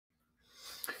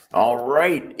All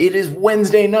right, it is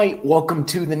Wednesday night. Welcome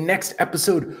to the next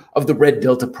episode of the Red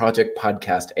Delta Project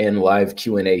podcast and live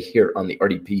Q&A here on the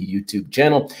RDP YouTube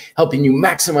channel, helping you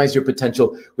maximize your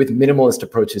potential with minimalist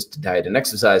approaches to diet and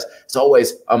exercise. As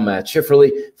always, I'm Matt Schifferly,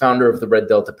 founder of the Red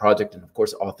Delta Project and of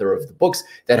course, author of the books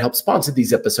that help sponsor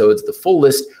these episodes. The full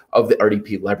list of the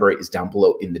RDP library is down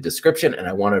below in the description, and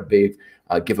I want to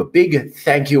give a big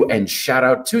thank you and shout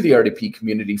out to the RDP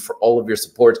community for all of your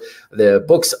support. The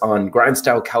books on grind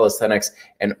style calisthenics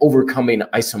and overcoming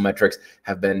isometrics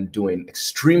have been doing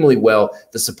extremely well.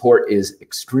 The support is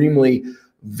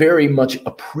very much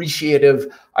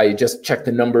appreciative. I just checked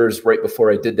the numbers right before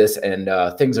I did this, and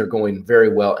things are going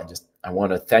very well. And I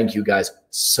want to thank you guys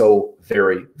so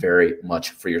very, very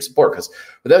much for your support, because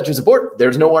without your support,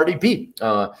 there's no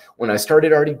RDP. When I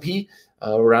started RDP,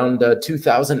 around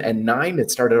 2009, it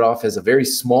started off as a very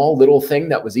small little thing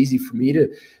that was easy for me to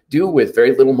do with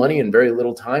very little money and very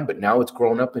little time. But now it's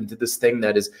grown up into this thing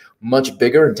that is much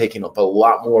bigger and taking up a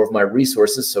lot more of my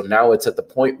resources. So now it's at the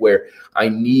point where I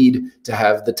need to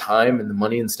have the time and the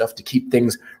money and stuff to keep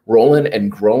things rolling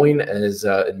and growing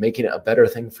and making it a better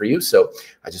thing for you. So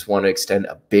I just want to extend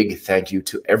a big thank you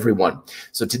to everyone.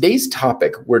 So today's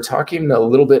topic, we're talking a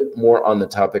little bit more on the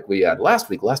topic we had last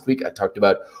week. Last week, I talked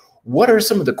about what are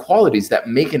some of the qualities that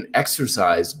make an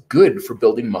exercise good for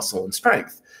building muscle and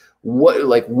strength?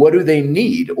 What do they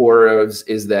need? Or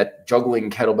is that juggling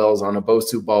kettlebells on a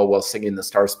Bosu ball while singing the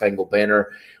Star Spangled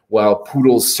Banner while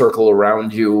poodles circle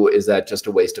around you, is that just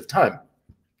a waste of time?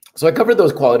 So I covered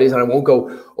those qualities, and I won't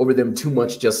go over them too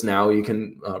much just now. You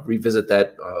can revisit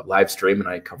that live stream, and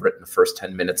I cover it in the first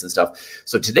 10 minutes and stuff.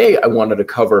 So today I wanted to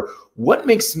cover what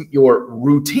makes your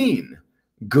routine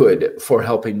good for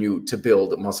helping you to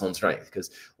build muscle and strength, because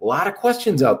a lot of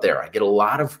questions out there. I get a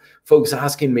lot of folks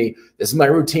asking me, this is my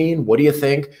routine. What do you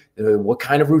think? What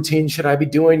kind of routine should I be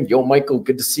doing? Yo, Michael,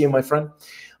 good to see you, my friend.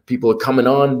 People are coming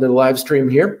on the live stream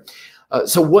here.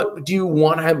 So what do you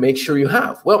want to make sure you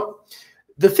have? Well,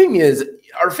 the thing is,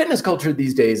 our fitness culture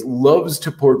these days loves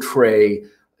to portray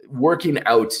working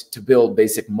out to build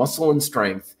basic muscle and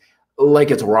strength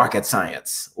like it's rocket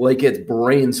science, like it's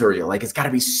brain surgery, like it's got to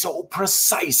be so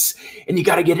precise and you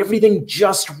got to get everything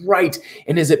just right.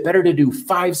 And is it better to do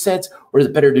 5 sets, or is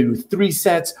it better to do 3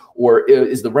 sets, or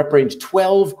is the rep range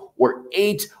 12 or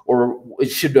 8, or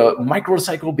should a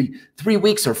microcycle be 3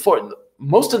 weeks or 4?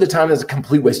 Most of the time, that's a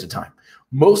complete waste of time.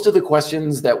 Most of the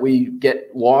questions that we get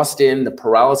lost in, the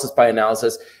paralysis by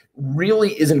analysis,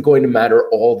 really isn't going to matter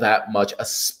all that much,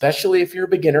 especially if you're a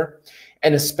beginner.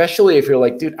 And especially if you're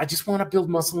like, dude, I just want to build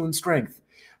muscle and strength.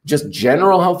 Just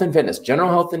general health and fitness. General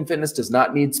health and fitness does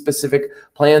not need specific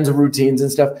plans or routines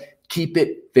and stuff. Keep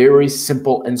it very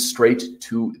simple and straight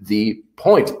to the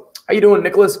point. How you doing,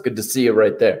 Nicholas? Good to see you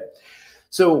right there.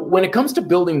 So when it comes to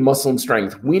building muscle and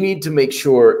strength, we need to make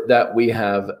sure that we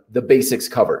have the basics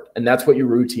covered. And that's what your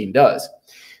routine does.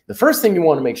 The first thing you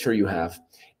want to make sure you have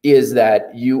is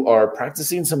that you are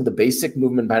practicing some of the basic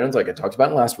movement patterns like I talked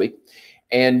about last week.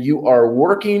 And you are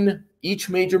working each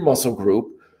major muscle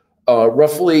group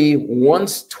roughly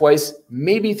once, twice,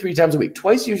 maybe 3 times a week.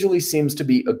 Twice usually seems to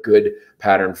be a good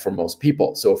pattern for most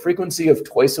people. So a frequency of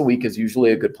twice a week is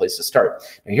usually a good place to start.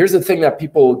 And here's the thing that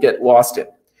people get lost in.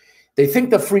 They think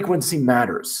the frequency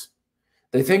matters.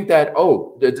 They think that,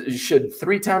 oh, should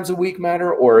 3 times a week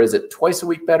matter, or is it twice a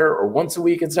week better, or once a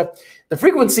week and stuff? The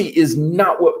frequency is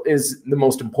not what is the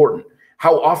most important.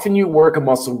 How often you work a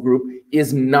muscle group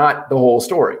is not the whole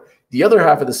story. The other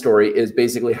half of the story is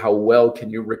basically how well can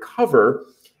you recover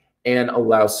and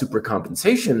allow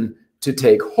supercompensation to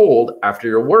take hold after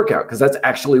your workout, because that's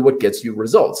actually what gets you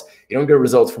results. You don't get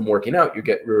results from working out, you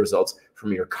get results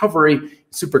from your recovery,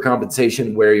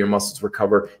 supercompensation, where your muscles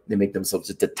recover. They make themselves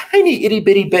just a tiny itty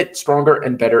bitty bit stronger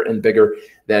and better and bigger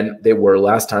than they were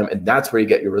last time, and that's where you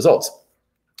get your results.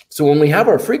 So when we have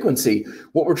our frequency,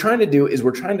 what we're trying to do is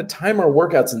we're trying to time our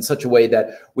workouts in such a way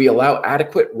that we allow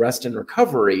adequate rest and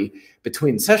recovery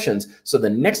between sessions. So the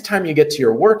next time you get to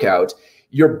your workout,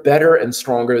 you're better and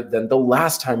stronger than the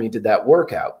last time you did that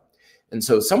workout. And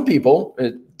so some people,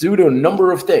 due to a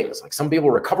number of things, like some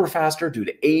people recover faster due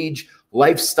to age,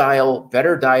 lifestyle,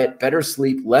 better diet, better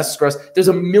sleep, less stress. There's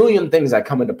a million things that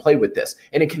come into play with this.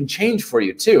 And it can change for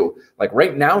you too. Like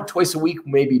right now, twice a week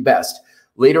may be best.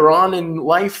 Later on in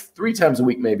life, 3 times a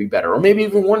week may be better, or maybe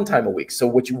even 1 time a week. So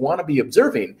what you want to be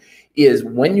observing is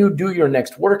when you do your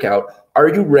next workout, are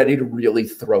you ready to really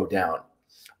throw down?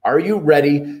 Are you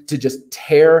ready to just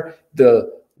tear the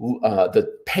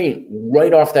paint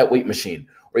right off that weight machine?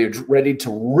 Or you're ready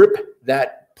to rip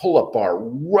that pull-up bar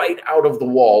right out of the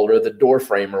wall or the door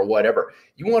frame or whatever.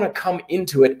 You want to come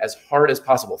into it as hard as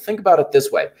possible. Think about it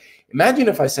this way. Imagine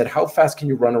if I said, how fast can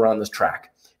you run around this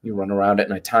track? You run around it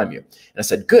and I time you. And I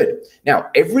said, good.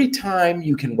 Now, every time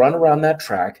you can run around that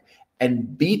track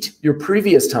and beat your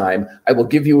previous time, I will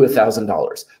give you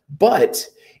 $1,000. But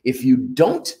if you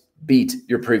don't beat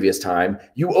your previous time,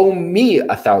 you owe me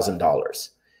 $1,000.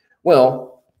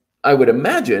 Well, I would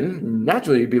imagine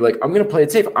naturally you'd be like, I'm going to play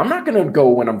it safe. I'm not going to go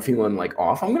when I'm feeling like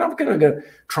off. I'm going to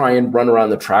try and run around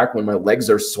the track when my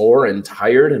legs are sore and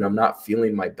tired and I'm not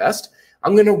feeling my best.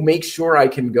 I'm going to make sure I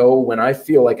can go when I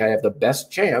feel like I have the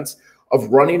best chance of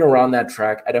running around that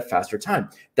track at a faster time.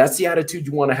 That's the attitude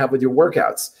you want to have with your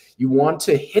workouts. You want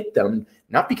to hit them,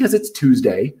 not because it's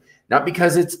Tuesday, not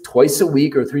because it's twice a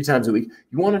week or 3 times a week.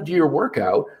 You want to do your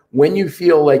workout when you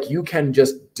feel like you can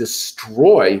just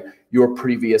destroy your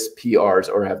previous PRs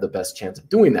or have the best chance of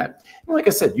doing that. And like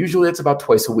I said, usually it's about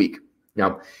twice a week.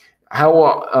 Now,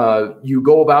 how you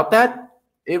go about that,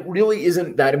 it really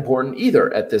isn't that important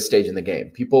either at this stage in the game.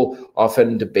 People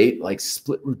often debate like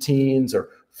split routines or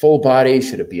full body.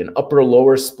 Should it be an upper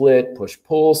lower split, push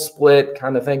pull split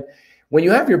kind of thing? When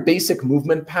you have your basic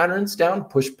movement patterns down,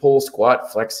 push pull,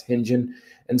 squat, flex, hinge and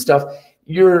stuff,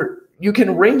 you can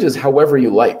arrange this however you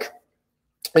like.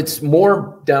 It's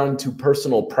more down to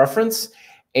personal preference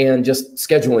and just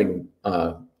scheduling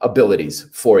abilities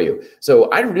for you. So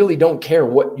I really don't care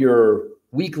what your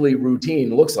weekly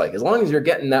routine looks like. As long as you're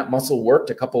getting that muscle worked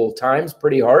a couple of times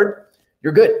pretty hard,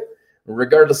 you're good,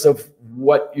 regardless of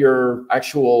what your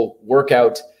actual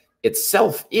workout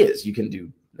itself is. You can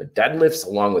do deadlifts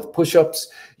along with push-ups.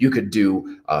 You could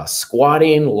do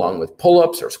squatting along with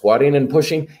pull-ups or squatting and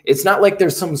pushing. It's not like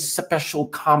there's some special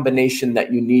combination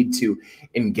that you need to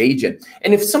engage in.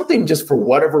 And if something just for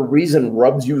whatever reason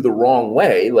rubs you the wrong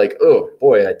way, like, oh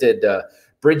boy, I did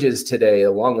bridges today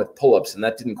along with pull-ups and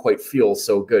that didn't quite feel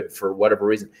so good for whatever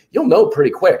reason, you'll know pretty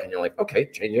quick. And you're like, okay,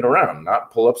 change it around, not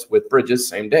pull-ups with bridges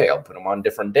same day. I'll put them on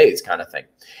different days kind of thing.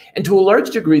 And to a large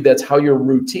degree, that's how your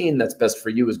routine that's best for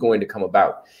you is going to come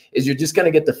about, is you're just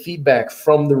going to get the feedback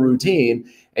from the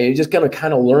routine and you're just going to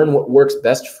kind of learn what works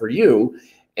best for you.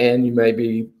 And you may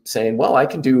be saying, well, I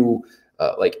can do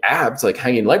like abs, like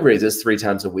hanging leg raises 3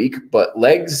 times a week, but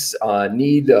legs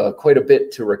need quite a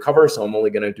bit to recover. So I'm only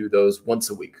going to do those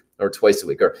once a week or twice a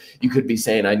week. Or you could be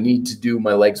saying I need to do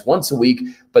my legs once a week,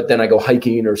 but then I go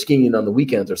hiking or skiing on the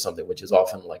weekends or something, which is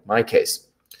often like my case.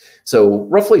 So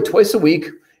roughly twice a week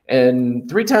and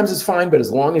 3 times is fine. But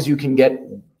as long as you can get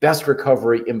best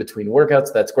recovery in between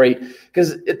workouts, that's great.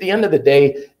 Because at the end of the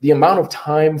day, the amount of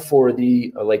time for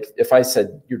the, like if I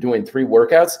said you're doing 3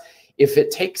 workouts, if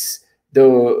it takes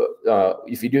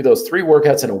if you do those 3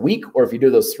 workouts in a week, or if you do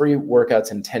those 3 workouts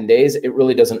in 10 days, it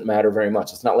really doesn't matter very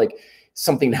much. It's not like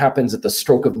something happens at the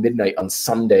stroke of midnight on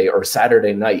Sunday or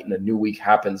Saturday night and a new week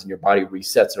happens and your body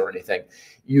resets or anything.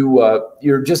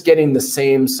 You're just getting the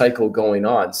same cycle going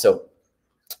on. So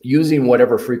using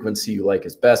whatever frequency you like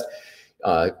is best,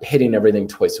 hitting everything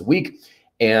twice a week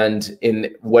and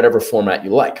in whatever format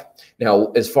you like. Now,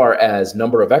 as far as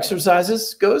number of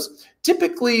exercises goes,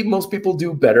 typically most people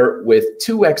do better with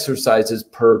 2 exercises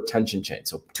per tension chain.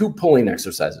 So 2 pulling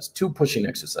exercises, 2 pushing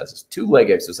exercises, 2 leg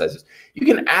exercises. You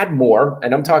can add more,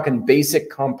 and I'm talking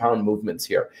basic compound movements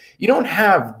here. You don't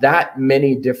have that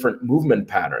many different movement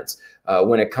patterns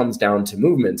when it comes down to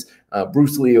movements.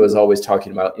 Bruce Lee was always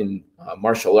talking about in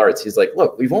martial arts. He's like,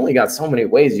 look, we've only got so many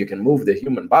ways you can move the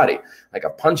human body. Like a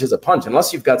punch is a punch.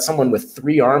 Unless you've got someone with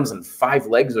 3 arms and 5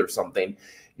 legs or something,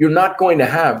 you're not going to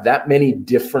have that many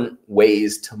different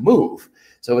ways to move.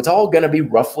 So it's all going to be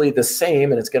roughly the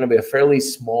same, and it's going to be a fairly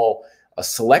small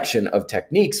selection of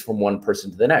techniques from one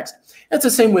person to the next. That's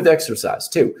the same with exercise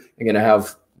too. You're going to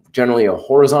have generally a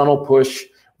horizontal push,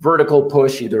 vertical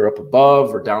push, either up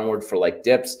above or downward for like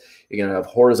dips. You're going to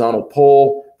have horizontal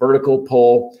pull, vertical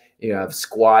pull. You have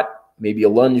squat, maybe a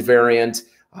lunge variant.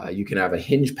 You can have a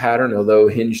hinge pattern, although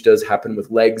hinge does happen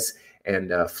with legs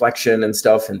and flexion and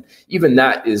stuff. And even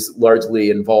that is largely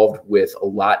involved with a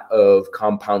lot of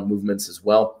compound movements as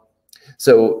well.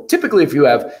 So typically if you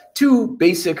have 2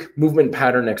 basic movement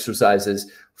pattern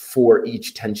exercises for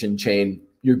each tension chain,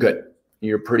 you're good.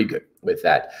 You're pretty good with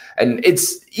that. And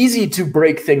it's easy to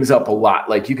break things up a lot.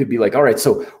 Like you could be like, all right,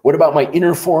 so what about my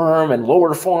inner forearm and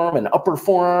lower forearm and upper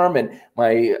forearm and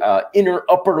my inner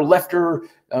upper lefter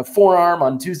forearm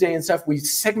on Tuesday and stuff? We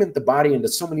segment the body into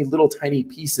so many little tiny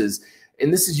pieces.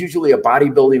 And this is usually a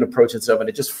bodybuilding approach and stuff, and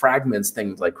it just fragments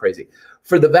things like crazy.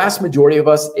 For the vast majority of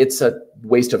us, it's a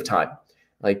waste of time.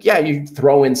 Like, yeah, you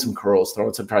throw in some curls, throw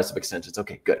in some tricep extensions.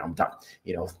 Okay, good, I'm done.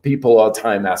 You know, people all the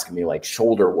time asking me like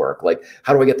shoulder work, like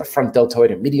how do I get the front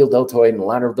deltoid and medial deltoid and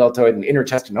lateral deltoid and inner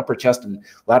chest and upper chest and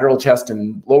lateral chest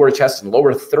and lower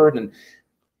lower third? And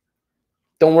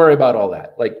don't worry about all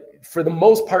that. Like, for the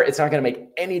most part, it's not going to make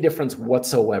any difference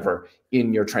whatsoever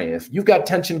in your training. If you've got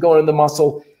tension going in the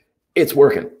muscle, it's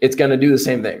working. It's going to do the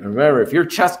same thing. Remember, if your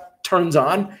chest turns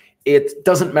on, it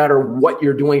doesn't matter what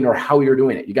you're doing or how you're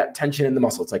doing it. You got tension in the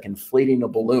muscle. It's like inflating a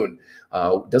balloon.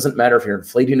 It doesn't matter if you're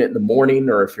inflating it in the morning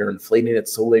or if you're inflating it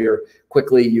slowly or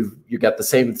quickly. You got the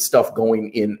same stuff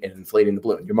going in and inflating the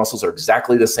balloon. Your muscles are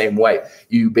exactly the same way.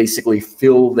 You basically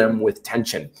fill them with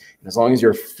tension. And as long as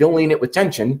you're filling it with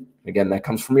tension, again, that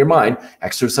comes from your mind.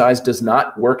 Exercise does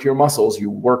not work your muscles. You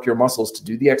work your muscles to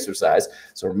do the exercise.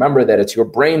 So remember that it's your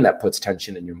brain that puts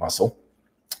tension in your muscle.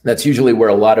 That's usually where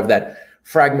a lot of that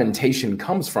fragmentation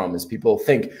comes from, is people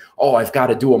think, oh, I've got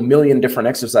to do a million different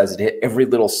exercises to hit every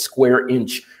little square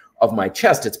inch of my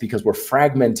chest. It's because we're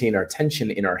fragmenting our tension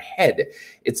in our head.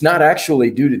 It's not actually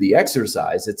due to the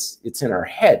exercise. It's in our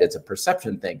head. It's a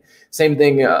perception thing. Same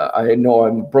thing. I know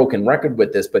I'm a broken record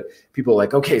with this, but people are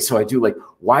like, okay, so I do like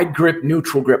wide grip,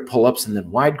 neutral grip pull-ups, and then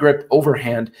wide grip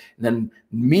overhand, and then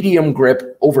medium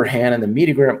grip overhand, and then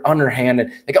medium grip underhand.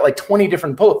 And they got like 20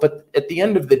 different pull-ups, but at the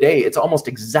end of the day, it's almost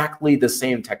exactly the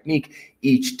same technique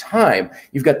each time.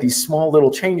 You've got these small little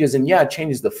changes, and yeah, it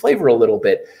changes the flavor a little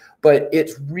bit, but it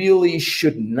really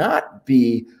should not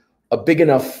be a big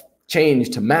enough change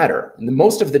to matter. And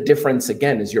most of the difference,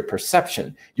 again, is your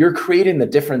perception. You're creating the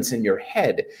difference in your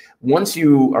head. Once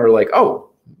you are like,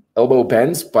 oh, elbow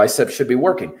bends, bicep should be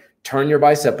working. Turn your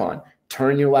bicep on,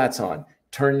 turn your lats on,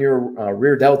 turn your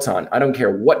rear delts on. I don't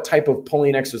care what type of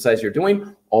pulling exercise you're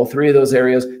doing. All three of those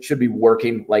areas should be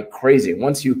working like crazy.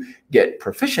 Once you get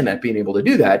proficient at being able to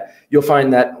do that, you'll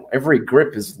find that every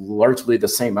grip is largely the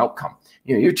same outcome.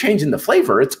 You know, you're changing the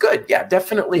flavor. It's good. Yeah,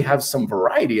 definitely have some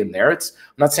variety in there. I'm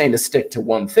not saying to stick to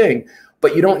one thing,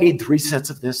 but you don't need 3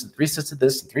 sets of this and 3 sets of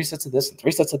this and 3 sets of this and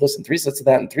 3 sets of this and 3 sets of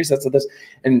that and 3 sets of this.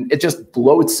 And it just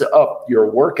bloats up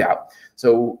your workout.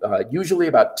 So usually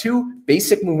about 2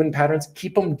 basic movement patterns.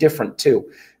 Keep them different too.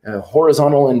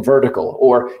 Horizontal and vertical,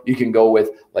 or you can go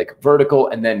with like vertical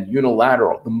and then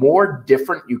unilateral. The more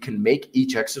different you can make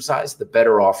each exercise, the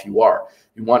better off you are.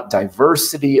 You want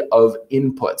diversity of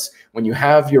inputs. When you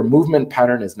have your movement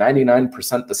pattern is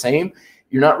 99% the same,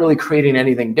 you're not really creating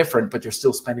anything different, but you're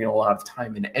still spending a lot of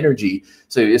time and energy.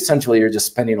 So essentially you're just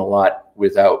spending a lot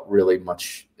without really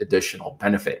much additional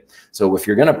benefit. So if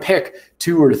you're going to pick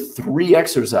 2 or 3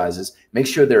 exercises, make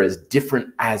sure they're as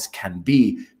different as can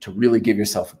be to really give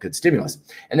yourself a good stimulus.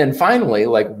 And then finally,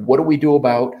 like, what do we do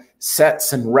about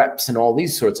sets and reps and all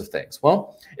these sorts of things?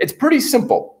 Well, it's pretty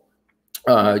simple.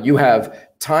 You have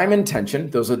time and tension.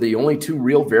 Those are the only 2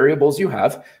 real variables you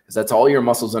have, because that's all your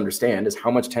muscles understand, is how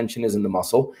much tension is in the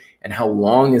muscle and how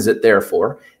long is it there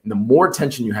for. And the more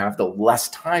tension you have, the less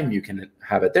time you can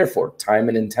have it there for. Time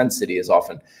and intensity is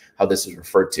often how this is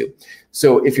referred to.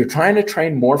 So if you're trying to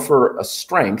train more for a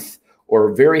strength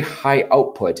or very high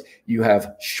output, you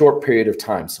have short period of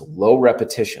time, so low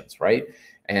repetitions, right?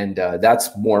 And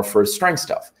that's more for strength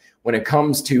stuff. When it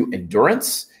comes to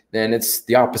endurance, then it's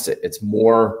the opposite. It's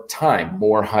more time,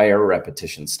 more higher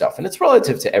repetition stuff. And it's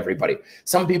relative to everybody.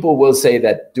 Some people will say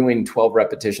that doing 12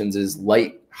 repetitions is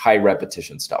light, high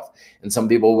repetition stuff. And some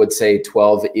people would say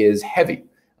 12 is heavy,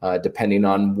 depending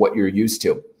on what you're used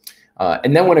to.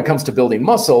 And then when it comes to building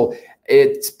muscle,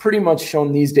 it's pretty much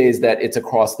shown these days that it's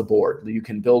across the board. You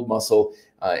can build muscle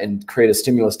and create a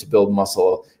stimulus to build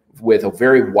muscle with a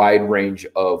very wide range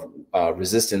of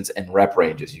resistance and rep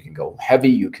ranges. You can go heavy,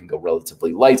 you can go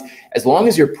relatively light. As long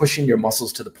as you're pushing your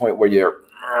muscles to the point where you're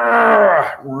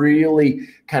really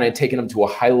kind of taking them to a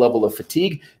high level of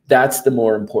fatigue, that's the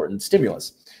more important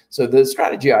stimulus. So the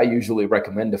strategy I usually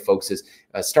recommend to folks is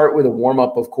start with a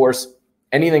warm-up, of course.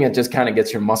 Anything that just kind of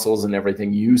gets your muscles and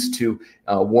everything used to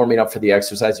warming up for the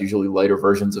exercise. Usually lighter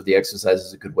versions of the exercise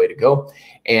is a good way to go.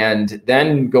 And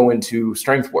then go into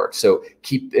strength work. So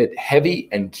keep it heavy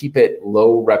and keep it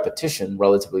low repetition,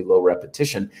 relatively low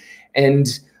repetition. And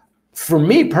for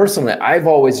me personally, I've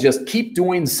always just keep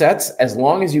doing sets as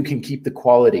long as you can keep the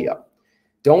quality up.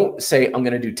 Don't say, I'm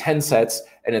going to do 10 sets.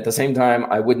 And at the same time,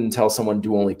 I wouldn't tell someone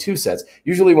do only 2 sets.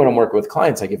 Usually when I'm working with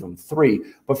clients, I give them 3.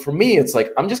 But for me, it's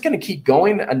like, I'm just going to keep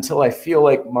going until I feel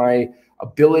like my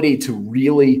ability to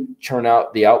really churn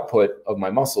out the output of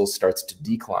my muscles starts to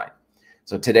decline.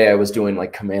 So today I was doing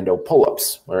like commando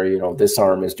pull-ups where, you know, this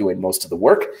arm is doing most of the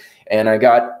work. And I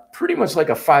got pretty much like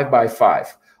a 5x5.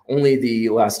 Only the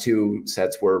last 2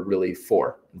 sets were really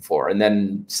 4 and 4. And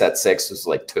then set 6 was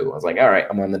like 2. I was like, all right,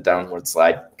 I'm on the downward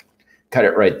slide. Cut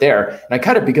it right there. And I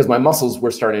cut it because my muscles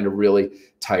were starting to really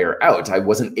tire out. I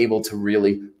wasn't able to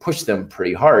really push them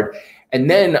pretty hard. And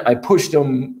then I pushed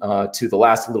them to the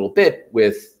last little bit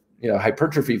with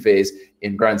hypertrophy phase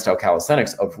in grind style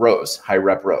calisthenics of rows, high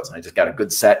rep rows. And I just got a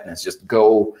good set, and it's just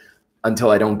go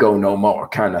until I don't go no more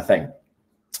kind of thing.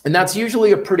 And that's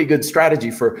usually a pretty good strategy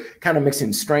for kind of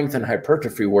mixing strength and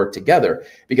hypertrophy work together,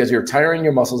 because you're tiring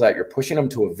your muscles out, you're pushing them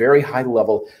to a very high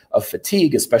level of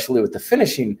fatigue, especially with the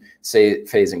finishing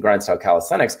phase in grind style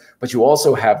calisthenics, but you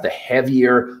also have the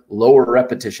heavier, lower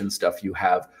repetition stuff you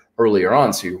have earlier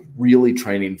on. So you're really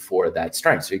training for that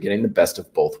strength. So you're getting the best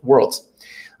of both worlds.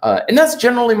 And that's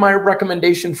generally my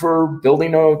recommendation for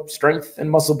building a strength and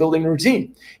muscle building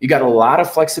routine. You got a lot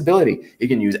of flexibility. You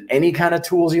can use any kind of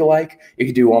tools you like. You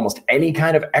can do almost any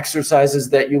kind of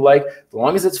exercises that you like, as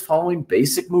long as it's following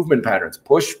basic movement patterns,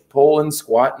 push, pull, and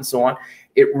squat, and so on.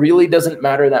 It really doesn't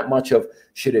matter that much of,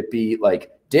 should it be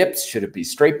like dips? Should it be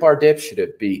straight bar dips? Should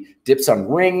it be dips on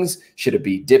rings? Should it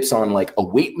be dips on like a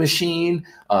weight machine?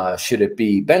 Should it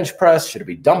be bench press? Should it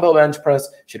be dumbbell bench press?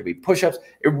 Should it be push-ups?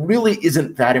 It really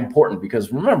isn't that important,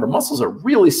 because remember, muscles are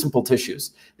really simple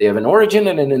tissues. They have an origin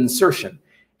and an insertion,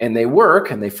 and they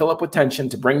work and they fill up with tension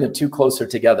to bring the two closer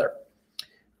together.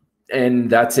 And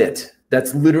that's it.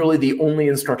 That's literally the only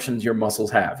instructions your muscles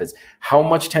have, is how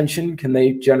much tension can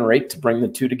they generate to bring the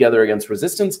two together against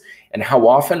resistance, and how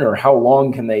often or how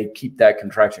long can they keep that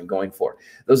contraction going for.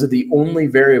 Those are the only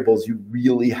variables you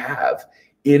really have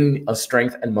in a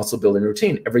strength and muscle building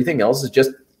routine. Everything else is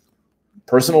just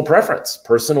personal preference,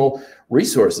 personal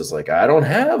resources. Like, I don't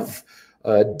have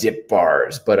dip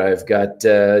bars, but I've got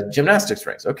gymnastics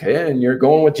rings. Okay, and you're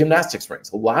going with gymnastics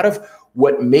rings. A lot of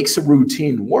what makes a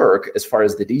routine work, as far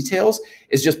as the details,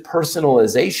 is just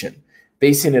personalization,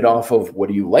 basing it off of what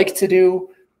do you like to do,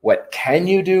 what can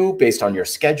you do based on your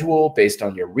schedule, based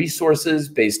on your resources,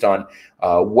 based on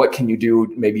what can you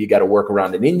do. Maybe you got to work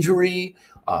around an injury.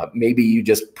 Maybe you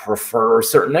just prefer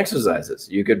certain exercises.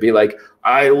 You could be like,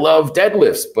 I love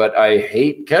deadlifts, but I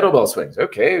hate kettlebell swings.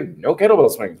 Okay, no kettlebell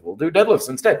swings. We'll do deadlifts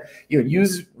instead.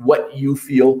 Use what you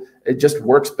feel it just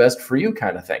works best for you,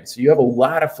 kind of thing. So you have a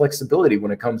lot of flexibility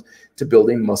when it comes to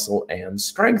building muscle and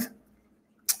strength.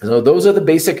 So those are the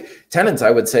basic tenets, I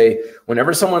would say.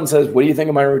 Whenever someone says, what do you think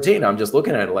of my routine? I'm just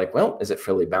looking at it like, well, is it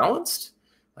fairly balanced?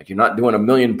 Like, you're not doing a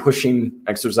million pushing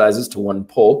exercises to one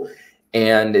pull.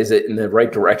 And is it in the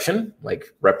right direction?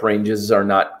 Like, rep ranges are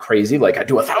not crazy. Like, I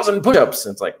do 1,000 push-ups.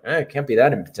 It's like, it can't be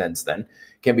that intense then.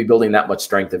 Can't be building that much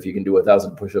strength if you can do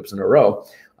 1,000 push-ups in a row.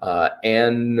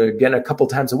 And again, a couple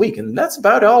times a week. And that's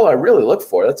about all I really look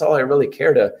for. That's all I really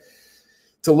care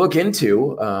to look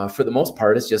into. For the most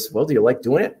part, it's just, well, do you like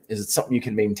doing it? Is it something you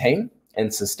can maintain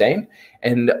and sustain?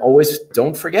 And always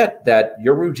don't forget that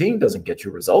your routine doesn't get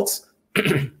you results.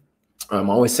 I'm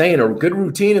always saying a good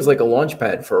routine is like a launch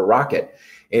pad for a rocket.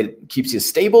 It keeps you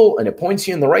stable and it points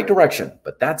you in the right direction,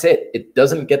 but that's it. It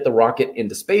doesn't get the rocket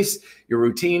into space. Your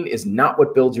routine is not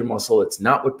what builds your muscle. It's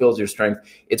not what builds your strength.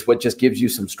 It's what just gives you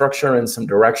some structure and some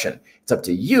direction. It's up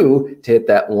to you to hit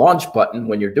that launch button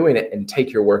when you're doing it and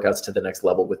take your workouts to the next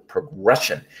level with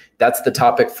progression. That's the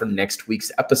topic for next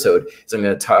week's episode. So I'm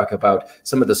going to talk about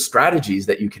some of the strategies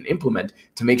that you can implement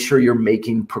to make sure you're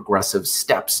making progressive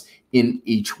steps in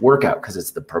each workout, because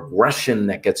it's the progression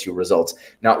that gets you results,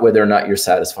 not whether or not you're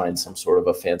satisfying some sort of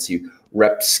a fancy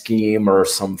rep scheme or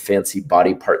some fancy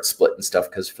body part split and stuff,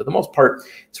 because for the most part,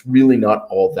 it's really not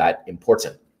all that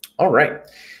important. All right,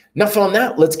 enough on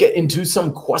that. Let's get into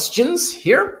some questions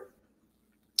here.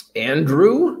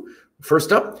 Andrew,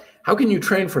 first up, how can you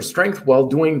train for strength while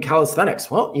doing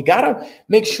calisthenics? Well, you gotta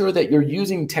make sure that you're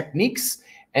using techniques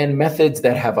and methods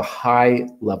that have a high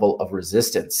level of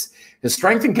resistance. Because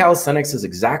strength in calisthenics is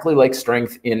exactly like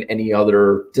strength in any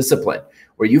other discipline,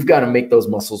 where you've got to make those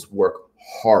muscles work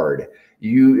hard.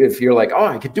 If you're like, oh,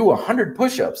 I could do 100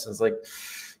 push-ups, it's like,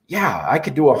 yeah, I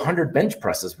could do 100 bench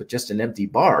presses with just an empty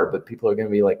bar, but people are going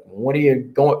to be like, what are you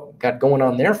got going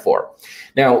on there for?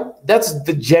 Now, that's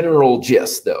the general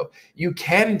gist, though. You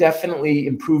can definitely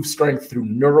improve strength through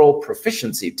neural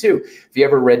proficiency, too. If you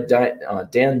ever read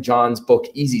Dan John's book,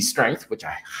 Easy Strength, which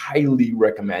I highly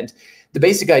recommend, the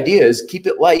basic idea is keep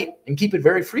it light and keep it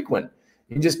very frequent.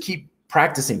 You can just keep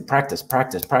practicing, practice.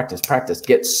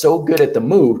 Get so good at the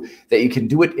move that you can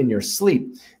do it in your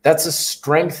sleep. That's a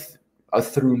strength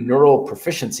through neural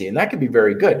proficiency, and that can be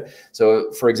very good.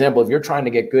 So, for example, if you're trying to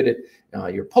get good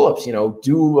at your pull-ups,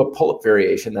 do a pull-up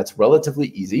variation that's relatively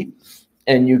easy,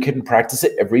 and you can practice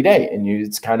it every day. And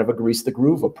it's kind of a grease the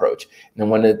groove approach. And then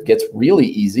when it gets really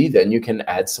easy, then you can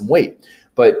add some weight.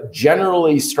 But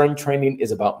generally, strength training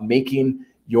is about making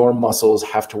your muscles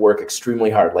have to work extremely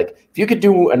hard. Like if you could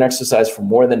do an exercise for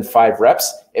more than 5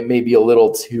 reps, it may be a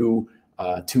little too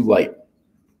light.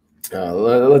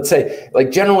 Let's say,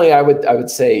 like generally, I would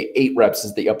say 8 reps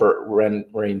is the upper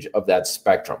range of that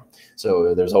spectrum.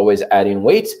 So there's always adding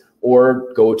weight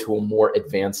or go to a more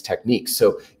advanced technique.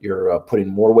 So you're putting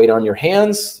more weight on your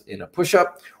hands in a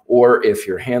push-up, or if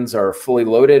your hands are fully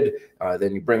loaded,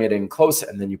 then you bring it in close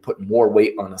and then you put more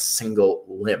weight on a single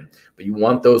limb. But you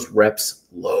want those reps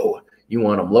low. You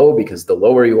want them low because the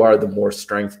lower you are, the more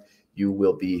strength you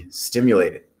will be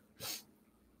stimulated.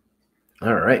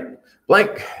 All right,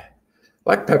 Black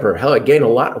Pepper, hell, I gain a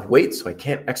lot of weight, so I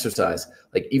can't exercise.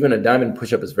 Like even a diamond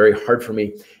push-up is very hard for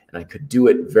me, and I could do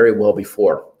it very well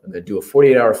before. I'm going to do a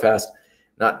 48-hour fast,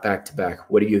 not back-to-back.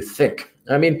 What do you think?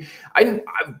 I mean, I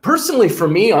personally, for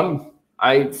me,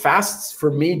 fasts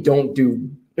for me don't do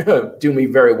me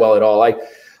very well at all.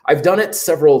 I've done it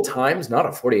several times, not a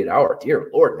 48-hour. Dear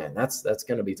Lord, man, that's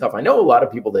going to be tough. I know a lot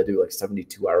of people that do like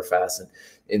 72-hour fasts, and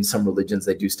in some religions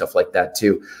they do stuff like that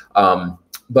too.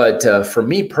 But for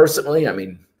me personally, I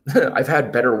mean, I've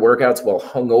had better workouts while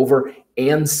hungover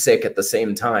and sick at the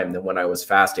same time than when I was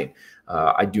fasting.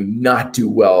 I do not do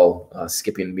well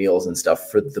skipping meals and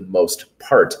stuff for the most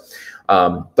part.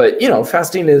 But, you know,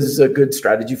 fasting is a good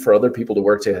strategy for other people to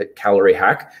work to calorie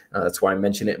hack. That's why I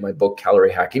mention it in my book,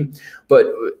 Calorie Hacking. But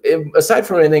aside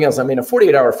from anything else, I mean, a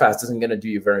 48-hour fast isn't going to do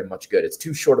you very much good. It's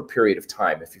too short a period of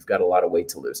time if you've got a lot of weight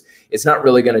to lose. It's not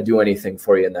really going to do anything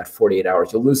for you in that 48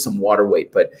 hours. You'll lose some water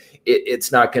weight, but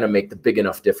it's not going to make the big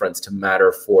enough difference to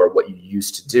matter for what you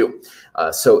used to do.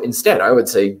 So instead, I would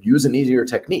say use an easier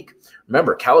technique.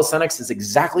 Remember, calisthenics is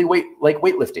exactly like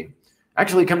weightlifting.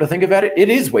 Actually, come to think of it, it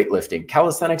is weightlifting.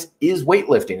 Calisthenics is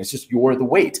weightlifting. It's just you're the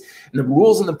weight. And the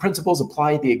rules and the principles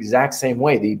apply the exact same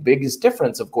way. The biggest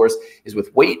difference, of course, is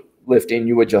with weightlifting,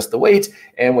 you adjust the weight,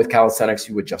 and with calisthenics,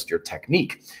 you adjust your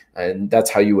technique. And that's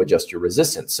how you adjust your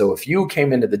resistance. So if you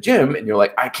came into the gym and you're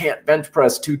like, I can't bench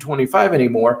press 225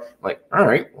 anymore, I'm like, all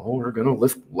right, well, we're going to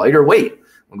lift lighter weight.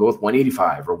 We'll go with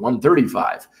 185 or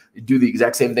 135. You do the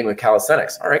exact same thing with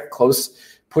calisthenics. All right, close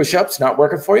push-ups not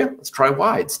working for you? Let's try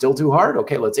wide. Still too hard?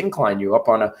 Okay, let's incline you up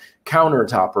on a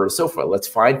countertop or a sofa. Let's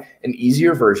find an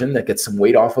easier version that gets some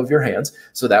weight off of your hands,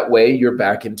 so that way you're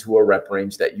back into a rep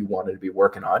range that you wanted to be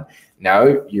working on. Now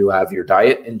you have your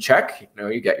diet in check. You know,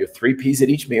 you got your 3 Ps at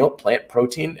each meal: plant,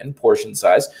 protein, and portion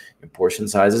size. Your portion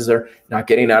sizes are not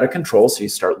getting out of control, so you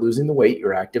start losing the weight.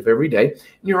 You're active every day, and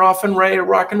you're off and ready to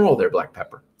rock and roll there, Black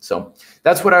Pepper. So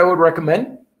that's what I would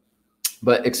recommend.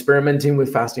 But experimenting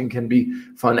with fasting can be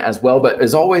fun as well. But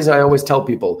as always, I always tell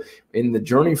people in the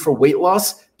journey for weight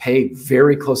loss, pay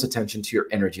very close attention to your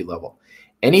energy level.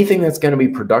 Anything that's going to be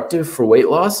productive for weight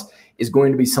loss is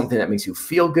going to be something that makes you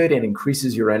feel good and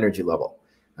increases your energy level.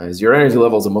 As your energy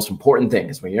level is the most important thing.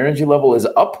 Is when your energy level is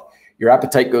up, your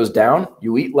appetite goes down,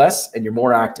 you eat less, and you're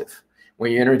more active.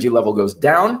 When your energy level goes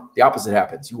down, the opposite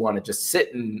happens. You want to just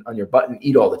sit on your butt and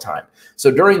eat all the time.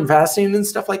 So during fasting and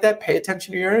stuff like that, pay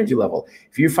attention to your energy level.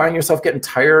 If you find yourself getting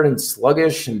tired and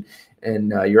sluggish and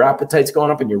your appetite's going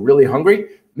up and you're really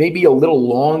hungry, maybe a little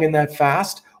long in that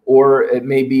fast, or it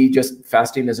may be just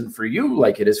fasting isn't for you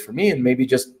like it is for me, and maybe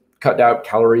just cut out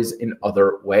calories in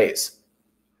other ways.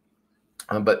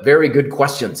 But very good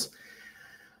questions.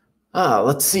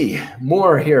 Let's see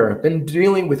more here. Been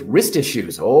dealing with wrist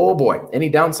issues. Oh boy. Any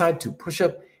downside to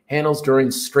push-up handles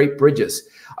during straight bridges?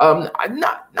 I'm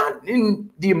not in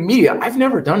the immediate. I've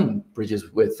never done bridges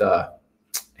with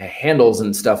handles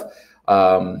and stuff.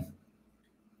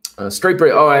 Straight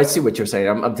bridge. Oh, I see what you're saying.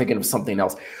 I'm thinking of something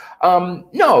else.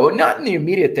 No, not in the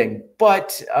immediate thing.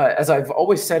 But as I've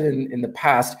always said in the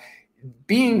past,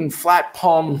 being flat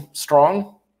palm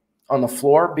strong on the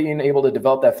floor, being able to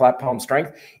develop that flat palm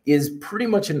strength is pretty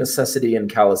much a necessity in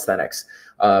calisthenics.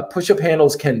 Push-up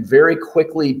handles can very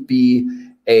quickly be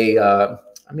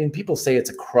I mean, people say it's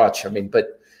a crutch. I mean,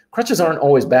 but crutches aren't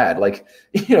always bad. Like,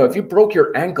 you know, if you broke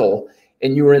your ankle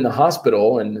and you were in the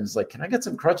hospital and it's like, can I get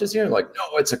some crutches here? Like,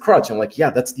 no, it's a crutch. I'm like, yeah,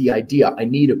 that's the idea. I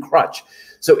need a crutch.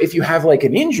 So if you have like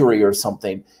an injury or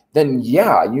something, then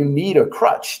yeah, you need a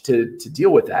crutch to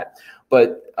deal with that.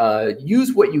 But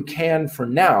use what you can for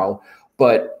now.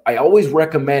 But I always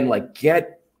recommend like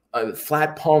get a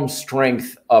flat palm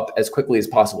strength up as quickly as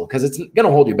possible because it's going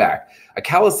to hold you back. A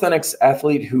calisthenics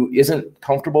athlete who isn't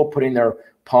comfortable putting their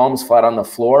palms flat on the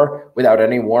floor without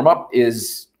any warm-up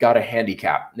is got a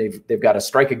handicap. They've got a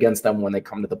strike against them when they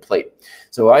come to the plate.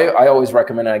 So I always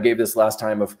recommend, and I gave this last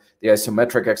time, of the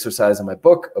isometric exercise in my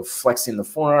book of flexing the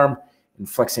forearm and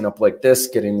flexing up like this,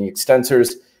 getting the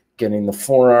extensors, getting the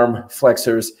forearm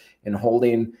flexors, and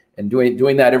holding and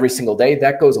doing that every single day.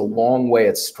 That goes a long way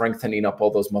at strengthening up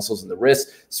all those muscles in the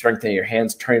wrist, strengthening your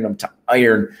hands, turning them to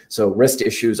iron. So wrist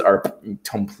issues are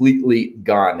completely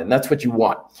gone. And that's what you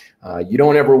want. You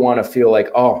don't ever want to feel like,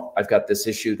 oh, I've got this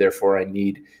issue, therefore I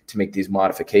need to make these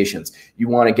modifications. You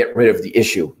want to get rid of the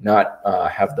issue, not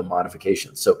have the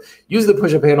modifications. So use the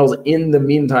push-up handles in the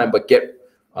meantime, but get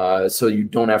so you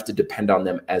don't have to depend on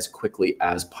them as quickly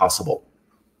as possible.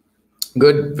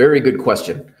 Good, very good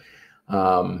question.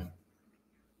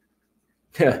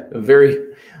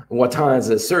 Watan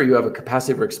says, sir, you have a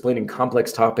capacity for explaining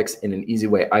complex topics in an easy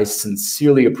way. I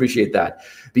sincerely appreciate that,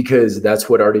 because that's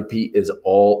what RDP is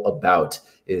all about,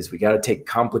 is we got to take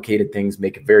complicated things,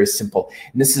 make it very simple.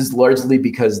 And this is largely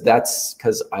because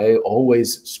I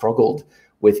always struggled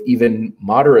with even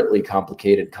moderately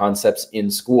complicated concepts in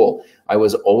school. I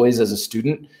was always, as a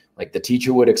student, like the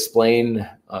teacher would explain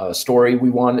a story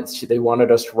they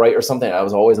wanted us to write or something. I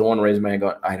was always the one raising my hand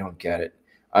going, I don't get it.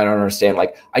 I don't understand.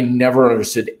 Like, I never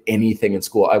understood anything in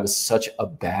school. I was such a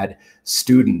bad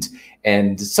student.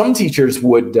 And some teachers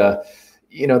would,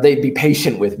 they'd be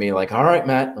patient with me. Like, all right,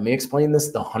 Matt, let me explain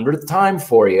this the 100th time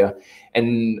for you.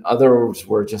 And others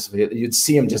were just, you'd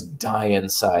see them just die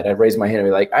inside. I'd raise my hand and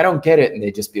be like, I don't get it. And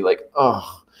they'd just be like,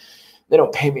 oh, they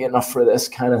don't pay me enough for this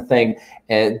kind of thing.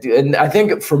 And I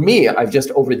think for me, I've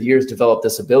just over the years developed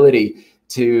this ability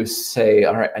to say,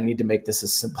 all right, I need to make this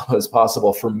as simple as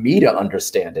possible for me to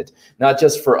understand it, not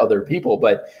just for other people,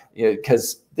 but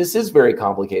because this is very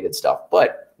complicated stuff.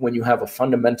 But when you have a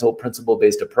fundamental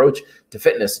principle-based approach to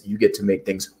fitness, you get to make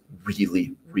things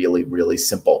really, really, really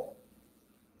simple.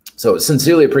 So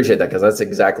sincerely appreciate that, because that's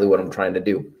exactly what I'm trying to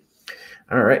do.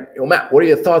 All right. Yo, Matt, what are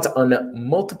your thoughts on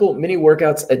multiple mini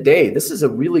workouts a day? This is a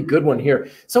really good one here.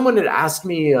 Someone had asked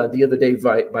me the other day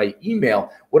by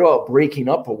email, what about breaking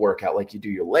up a workout? Like, you do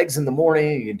your legs in the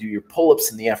morning, you do your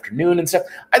pull-ups in the afternoon and stuff.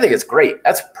 I think it's great.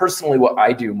 That's personally what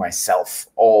I do myself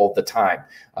all the time,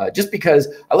 just because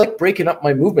I like breaking up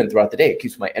my movement throughout the day. It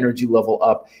keeps my energy level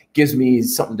up, gives me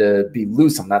something to be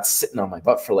loose. I'm not sitting on my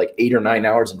butt for like 8 or 9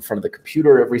 hours in front of the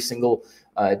computer every single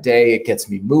day. It gets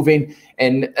me moving.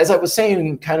 And as I was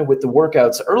saying kind of with the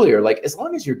workouts earlier, like, as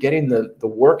long as you're getting the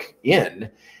work in,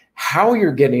 how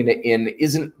you're getting it in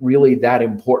isn't really that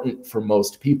important for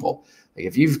most people. Like,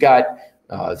 if you've got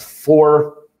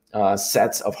 4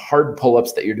 sets of hard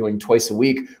pull-ups that you're doing twice a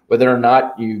week, whether or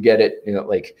not you get it,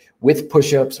 like with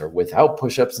push-ups or without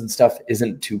push-ups and stuff,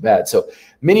 isn't too bad. So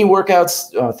mini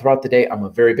workouts throughout the day, I'm a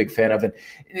very big fan of it.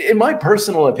 In my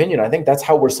personal opinion, I think that's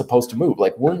how we're supposed to move.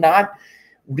 Like, we're not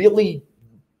really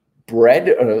bred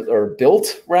or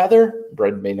built, rather,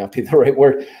 bred may not be the right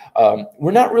word.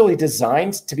 We're not really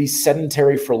designed to be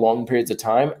sedentary for long periods of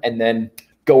time and then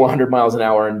go 100 miles an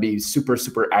hour and be super,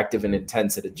 super active and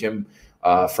intense at a gym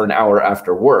for an hour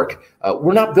after work.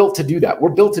 We're not built to do that. We're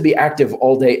built to be active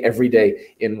all day, every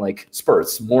day in like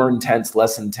spurts, more intense,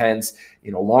 less intense,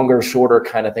 longer, shorter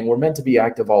kind of thing. We're meant to be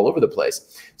active all over the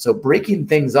place. So breaking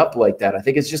things up like that, I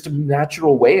think it's just a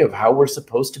natural way of how we're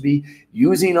supposed to be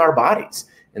using our bodies.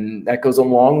 And that goes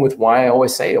along with why I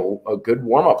always say a good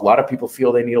warm-up. A lot of people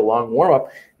feel they need a long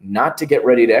warm-up, not to get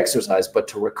ready to exercise, but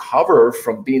to recover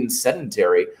from being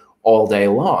sedentary all day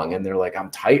long. And they're like,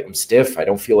 I'm tight, I'm stiff, I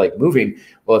don't feel like moving.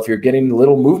 Well, if you're getting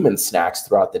little movement snacks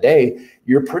throughout the day,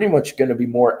 you're pretty much going to be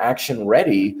more action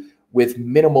ready with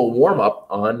minimal warm-up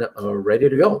on ready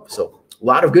to go. So a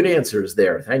lot of good answers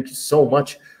there. Thank you so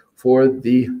much for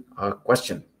the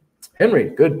question. Henry,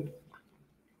 good.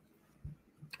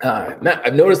 Matt,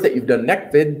 I've noticed that you've done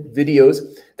neck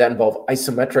videos that involve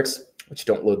isometrics, which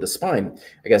don't load the spine.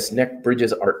 I guess neck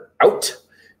bridges are out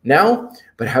now,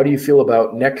 but how do you feel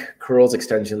about neck curls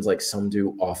extensions like some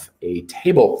do off a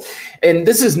table? And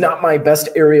this is not my best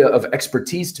area of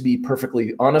expertise, to be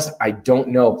perfectly honest. I don't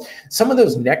know. Some of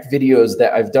those neck videos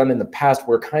that I've done in the past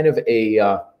were kind of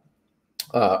a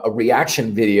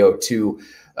reaction video to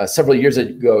several years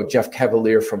ago, Jeff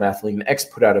Cavalier from Athlean-X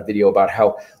put out a video about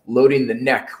how loading the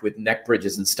neck with neck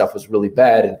bridges and stuff was really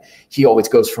bad. And he always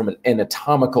goes from an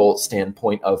anatomical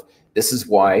standpoint of, this is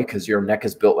why, because your neck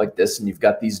is built like this and you've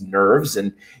got these nerves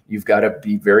and you've got to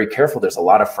be very careful. There's a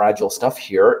lot of fragile stuff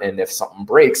here. And if something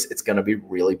breaks, it's going to be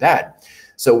really bad.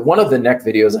 So one of the neck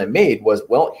videos I made was,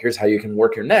 well, here's how you can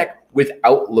work your neck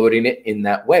without loading it in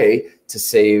that way to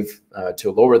save, to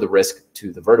lower the risk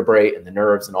to the vertebrae and the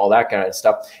nerves and all that kind of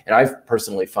stuff. And I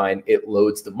personally find it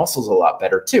loads the muscles a lot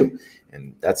better too.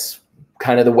 And that's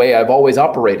kind of the way I've always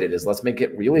operated, is let's make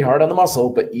it really hard on the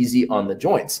muscle, but easy on the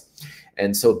joints.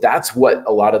 And so that's what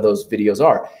a lot of those videos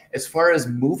are. As far as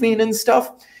moving and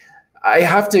stuff, I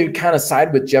have to kind of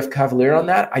side with Jeff Cavaliere on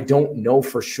that. I don't know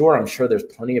for sure. I'm sure there's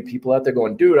plenty of people out there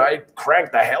going, dude, I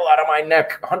crank the hell out of my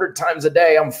neck 100 times a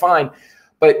day. I'm fine.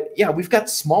 But yeah, we've got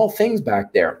small things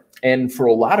back there. And for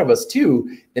a lot of us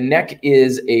too, the neck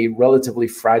is a relatively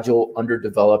fragile,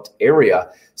 underdeveloped area.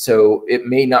 So it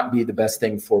may not be the best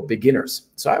thing for beginners.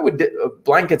 So I would, a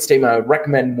blanket statement, I would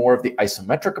recommend more of the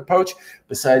isometric approach.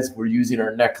 Besides, we're using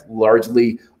our neck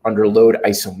largely under load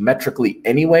isometrically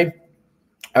anyway.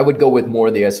 I would go with more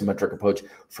of the isometric approach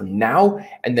for now,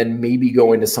 and then maybe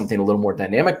go into something a little more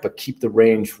dynamic, but keep the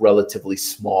range relatively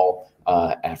small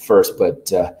at first.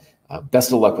 But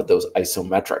best of luck with those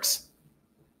isometrics.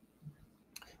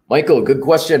 Michael, good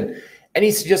question.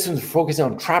 Any suggestions for focusing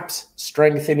on traps,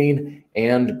 strengthening,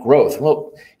 and growth?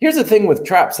 Well, here's the thing with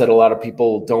traps that a lot of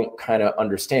people don't kind of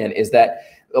understand, is that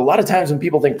a lot of times when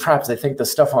people think traps, they think the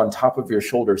stuff on top of your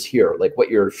shoulders here, like what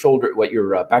your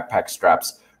backpack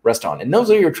straps rest on. And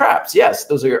those are your traps. Yes,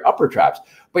 those are your upper traps.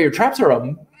 But your traps are a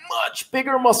much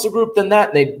bigger muscle group than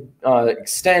that. And they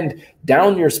extend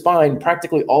down your spine,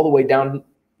 practically all the way down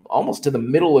almost to the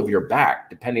middle of your back,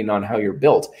 depending on how you're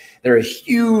built. They're a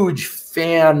huge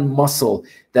fan muscle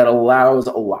that allows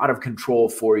a lot of control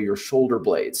for your shoulder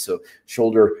blades. So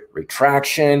shoulder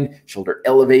retraction, shoulder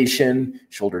elevation,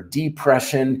 shoulder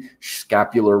depression,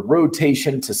 scapular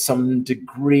rotation to some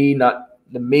degree, not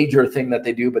the major thing that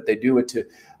they do, but they do it to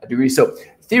a degree. So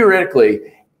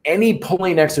theoretically, any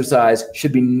pulling exercise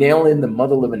should be nailing the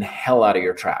mother living hell out of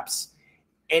your traps.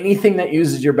 Anything that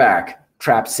uses your back,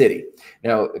 trap city.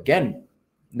 Now, again,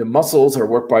 the muscles are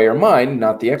worked by your mind,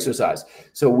 not the exercise.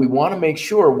 So we want to make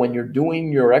sure when you're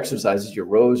doing your exercises, your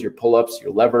rows, your pull-ups,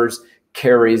 your levers,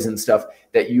 carries and stuff,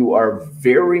 that you are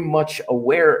very much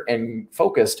aware and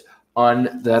focused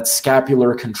on that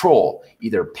scapular control,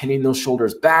 either pinning those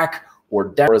shoulders back or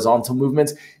down. Horizontal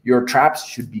movements. Your traps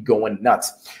should be going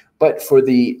nuts. But for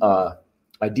the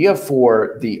idea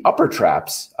for the upper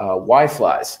traps,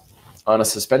 Y-flies on a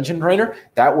suspension trainer,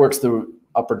 that works the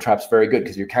upper traps very good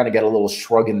because you kind of get a little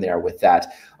shrug in there with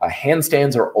that.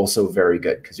 Handstands are also very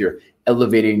good because you're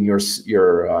elevating your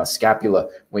scapula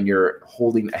when you're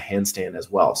holding a handstand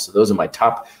as well. So those are my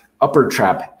top upper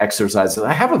trap exercises.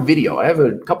 I have a video. I have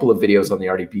a couple of videos on the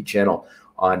RDP channel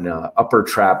on upper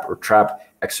trap or trap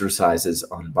exercises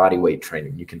on body weight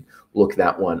training. You can look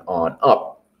that one on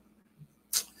up.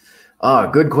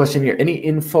 Good question here. Any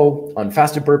info on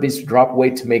fasted burpees to drop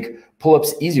weight to make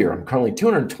pull-ups easier? I'm currently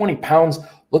 220 pounds,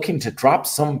 looking to drop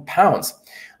some pounds.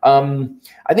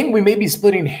 I think we may be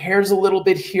splitting hairs a little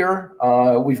bit here.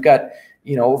 We've got,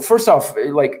 first off,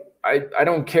 like, I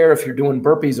don't care if you're doing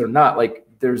burpees or not. Like,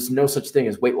 there's no such thing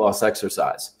as weight loss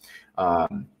exercise.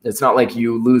 It's not like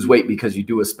you lose weight because you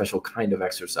do a special kind of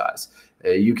exercise.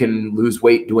 You can lose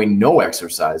weight doing no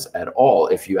exercise at all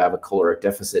if you have a caloric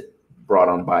deficit brought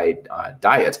on by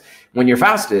diet. When you're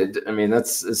fasted, I mean,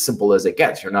 that's as simple as it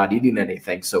gets. You're not eating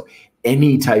anything. So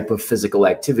any type of physical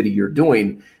activity you're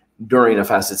doing during a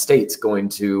fasted state is going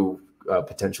to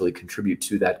potentially contribute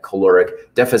to that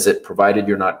caloric deficit, provided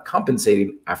you're not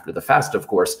compensating after the fast, of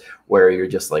course, where you're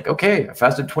just like, okay, I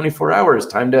fasted 24 hours,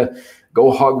 time to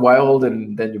go hog wild,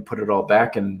 and then you put it all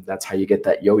back, and that's how you get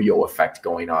that yo-yo effect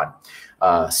going on.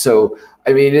 So,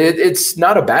 I mean, it's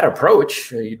not a bad approach.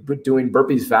 Doing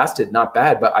burpees fasted, not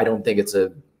bad, but I don't think it's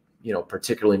a,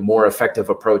 particularly more effective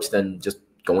approach than just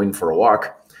going for a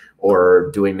walk or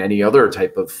doing any other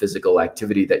type of physical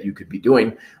activity that you could be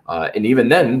doing. And even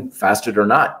then, fasted or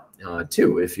not,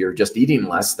 too. If you're just eating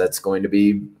less, that's going to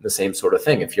be the same sort of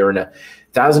thing. If you're in a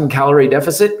 1,000-calorie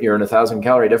deficit, you're in a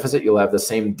 1,000-calorie deficit, you'll have the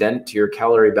same dent to your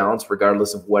calorie balance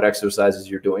regardless of what exercises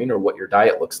you're doing or what your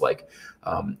diet looks like.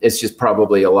 It's just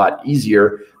probably a lot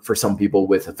easier for some people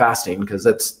with fasting, because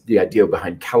that's the idea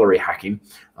behind calorie hacking.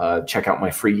 Check out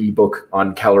my free ebook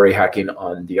on calorie hacking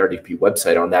on the RDP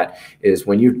website. On that is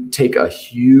when you take a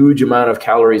huge amount of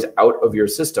calories out of your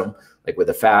system, like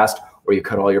with a fast, or you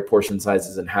cut all your portion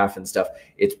sizes in half and stuff,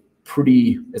 it's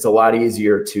a lot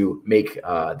easier to make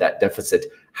that deficit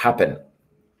happen.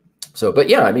 So, but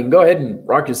yeah, I mean, go ahead and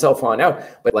rock yourself on out.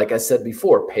 But like I said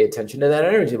before, pay attention to that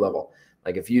energy level.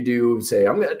 Like if you do say,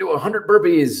 I'm going to do 100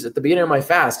 burpees at the beginning of my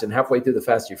fast, and halfway through the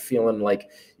fast, you're feeling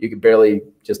like you could barely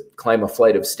just climb a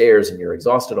flight of stairs and you're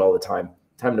exhausted all the time,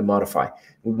 time to modify.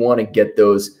 We want to get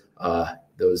those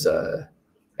those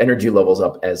energy levels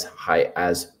up as high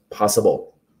as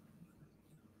possible.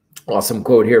 Awesome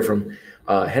quote here from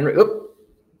Henry.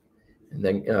 And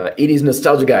then 80s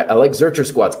nostalgia guy. I like Zercher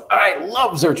squats. I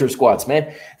love Zercher squats,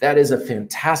 man. That is a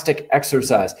fantastic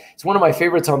exercise. It's one of my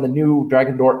favorites on the new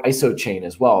Dragon Door ISO chain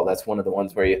as well. That's one of the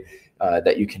ones where you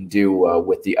that you can do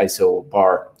with the ISO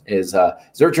bar is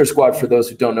Zercher squat. For those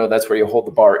who don't know, that's where you hold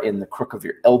the bar in the crook of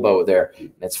your elbow there,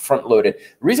 and it's front loaded.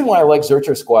 The reason why I like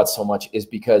Zercher squats so much is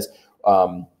because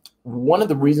one of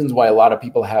the reasons why a lot of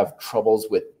people have troubles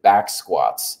with back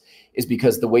squats is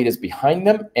because the weight is behind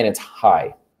them and it's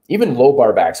high. Even low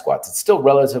bar back squats, it's still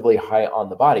relatively high on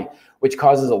the body, which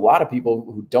causes a lot of people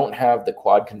who don't have the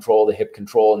quad control, the hip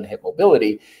control, and the hip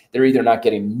mobility. They're either not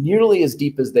getting nearly as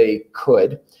deep as they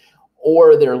could,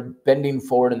 or they're bending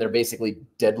forward and they're basically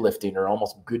deadlifting or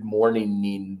almost good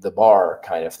morning the bar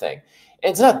kind of thing.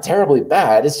 And it's not terribly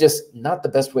bad. It's just not the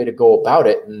best way to go about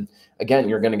it. And again,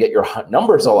 you're going to get your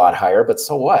numbers a lot higher, but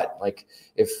so what? Like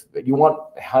if you want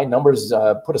high numbers,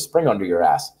 put a spring under your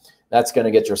ass. That's going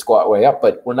to get your squat way up,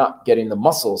 but we're not getting the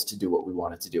muscles to do what we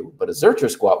want it to do. But a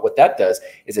Zercher squat, what that does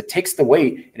is it takes the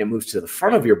weight and it moves to the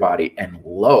front of your body and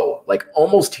low, like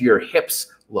almost to your hips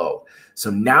low. So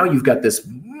now you've got this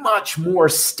much more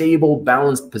stable,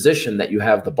 balanced position that you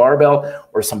have the barbell,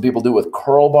 or some people do with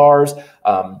curl bars.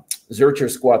 Zercher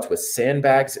squats with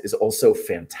sandbags is also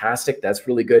fantastic. That's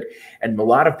really good. And a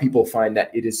lot of people find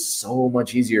that it is so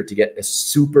much easier to get a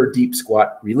super deep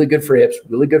squat, really good for hips,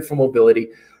 really good for mobility,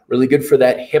 really good for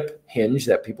that hip hinge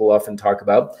that people often talk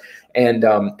about. And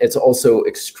it's also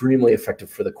extremely effective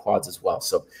for the quads as well.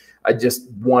 So I just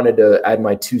wanted to add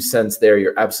my 2 cents there.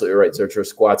 You're absolutely right. Zercher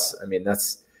squats. I mean,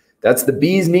 that's the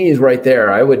bee's knees right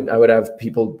there. I would have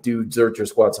people do Zercher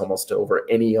squats almost over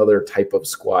any other type of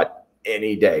squat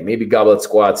any day, maybe goblet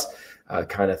squats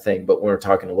kind of thing. But when we're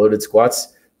talking loaded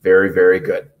squats, very, very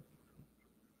good.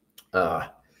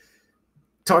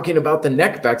 Talking about the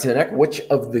neck, back to the neck, which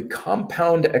of the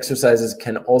compound exercises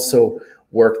can also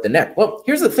work the neck? Well,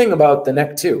 here's the thing about the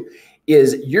neck too,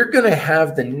 is you're going to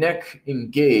have the neck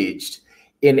engaged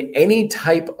in any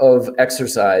type of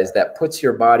exercise that puts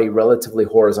your body relatively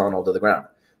horizontal to the ground.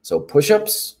 So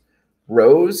push-ups,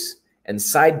 rows, and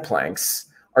side planks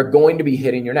are going to be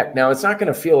hitting your neck. Now, it's not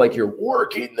going to feel like you're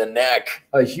working the neck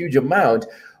a huge amount,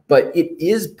 but it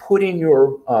is putting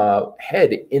your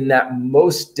head in that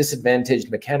most disadvantaged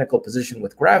mechanical position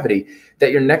with gravity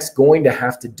that your neck's going to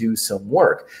have to do some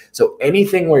work. So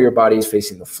anything where your body is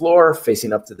facing the floor,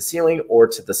 facing up to the ceiling, or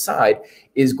to the side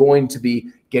is going to be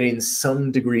getting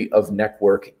some degree of neck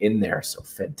work in there. So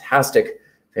fantastic,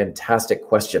 fantastic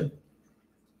question.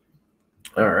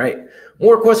 All right,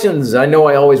 more questions. I know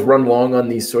I always run long on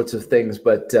these sorts of things,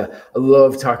 but I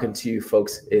love talking to you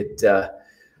folks.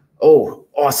 Oh,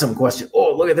 awesome question.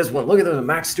 Oh, look at this one. Look at this,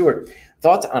 Max Stewart.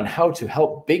 Thoughts on how to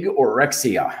help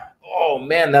bigorexia? Oh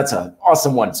man, that's an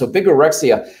awesome one. So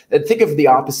bigorexia, think of the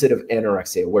opposite of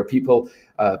anorexia, where people,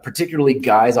 particularly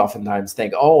guys, oftentimes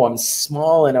think, oh, I'm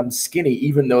small and I'm skinny,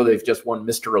 even though they've just won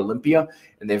Mr. Olympia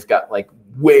and they've got like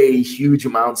way huge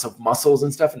amounts of muscles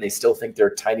and stuff, and they still think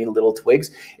they're tiny little twigs.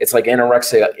 It's like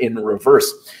anorexia in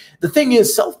reverse. The thing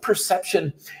is,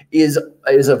 self-perception is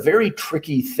a very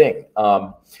tricky thing.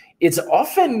 It's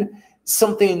often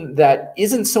something that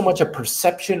isn't so much a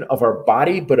perception of our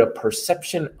body, but a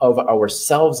perception of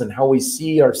ourselves and how we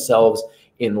see ourselves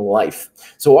in life.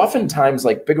 So oftentimes,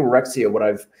 like bigorexia, what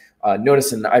I've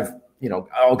noticed, and I've,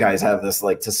 all guys have this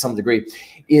like to some degree,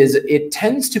 is it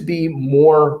tends to be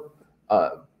more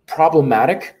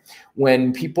problematic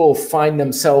when people find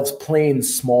themselves playing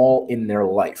small in their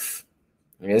life.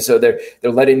 Okay, so they're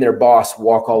letting their boss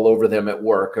walk all over them at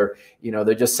work, or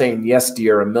they're just saying yes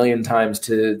dear a million times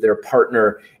to their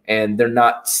partner, and they're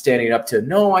not standing up to,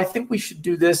 no, I think we should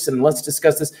do this and let's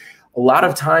discuss this. A lot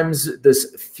of times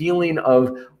this feeling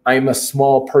of I'm a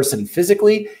small person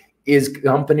physically is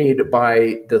accompanied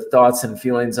by the thoughts and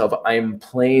feelings of I'm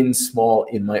playing small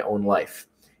in my own life,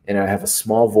 and I have a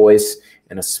small voice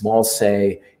and a small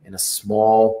say and a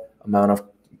small amount of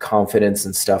confidence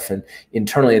and stuff, and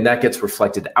internally, and that gets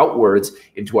reflected outwards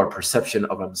into our perception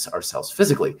of ourselves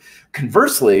physically.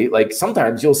 Conversely, like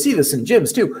sometimes you'll see this in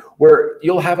gyms too, where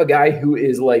you'll have a guy who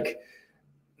is like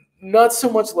not so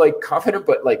much like confident,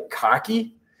 but like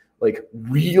cocky, like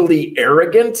really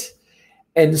arrogant.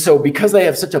 And so because they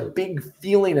have such a big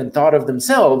feeling and thought of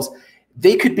themselves,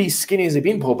 they could be skinny as a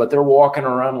beanpole, but they're walking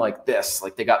around like this,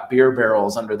 like they got beer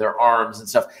barrels under their arms and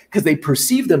stuff, because they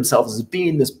perceive themselves as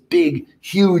being this big,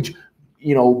 huge,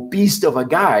 beast of a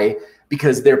guy,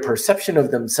 because their perception of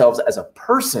themselves as a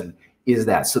person is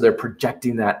that. So they're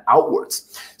projecting that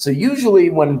outwards. So usually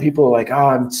when people are like, oh,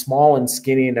 I'm small and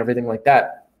skinny and everything like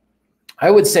that, I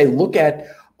would say look at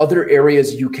other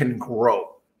areas you can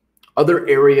grow, other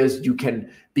areas you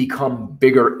can become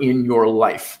bigger in your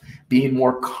life, being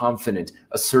more confident,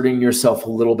 asserting yourself a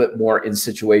little bit more in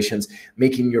situations,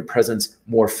 making your presence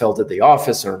more felt at the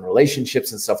office or in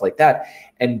relationships and stuff like that.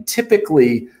 And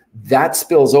typically that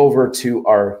spills over to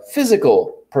our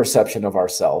physical perception of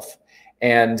ourselves.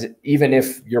 And even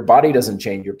if your body doesn't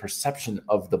change, your perception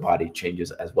of the body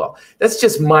changes as well. That's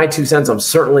just my 2 cents. I'm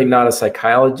certainly not a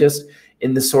psychologist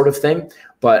in this sort of thing,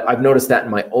 but I've noticed that in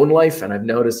my own life, and I've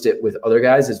noticed it with other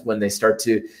guys, is when they start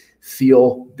to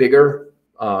feel bigger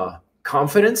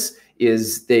confidence,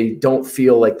 is they don't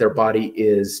feel like their body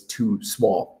is too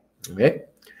small. Okay.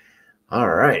 All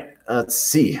right. Let's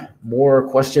see. More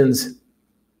questions.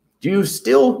 Do you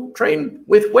still train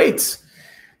with weights?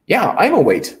 Yeah, I'm a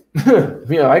weight.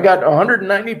 I got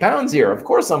 190 pounds here. Of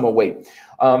course I'm a weight.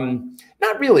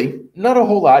 Not really, not a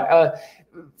whole lot.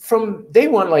 From day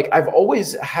one, like I've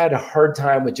always had a hard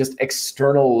time with just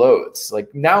external loads.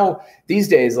 Like now these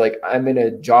days, like I'm in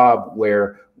a job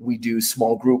where we do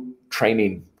small group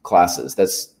training classes.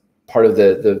 That's part of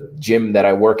the gym that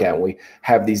I work at. We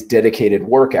have these dedicated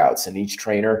workouts, and each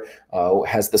trainer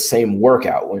has the same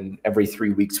workout. When every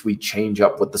 3 weeks we change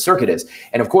up what the circuit is.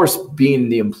 And of course, being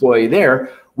the employee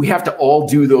there, we have to all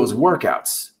do those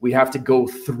workouts. We have to go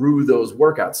through those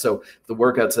workouts. So the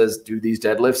workout says, do these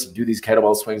deadlifts and do these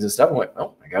kettlebell swings and stuff. I'm like,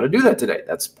 oh, I got to do that today.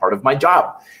 That's part of my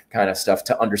job kind of stuff,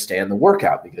 to understand the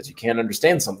workout, because you can't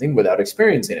understand something without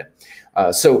experiencing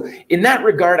it. So in that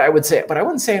regard, I would say, but I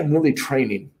wouldn't say I'm really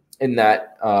training in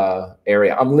that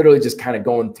area. I'm literally just kind of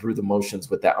going through the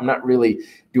motions with that. I'm not really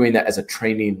doing that as a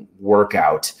training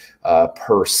workout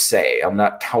per se. I'm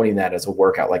not counting that as a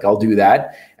workout. Like I'll do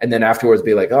that, and then afterwards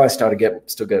be like, oh, I still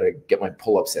got to get my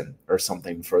pull-ups in or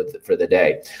something for the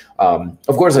day.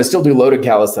 Of course, I still do loaded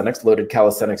calisthenics. Loaded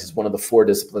calisthenics is one of the 4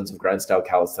 disciplines of grind style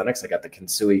calisthenics. I got the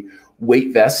Kensui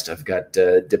weight vest. I've got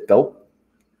dip belt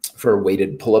for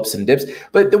weighted pull-ups and dips.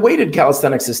 But the weighted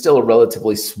calisthenics is still a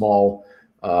relatively small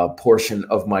portion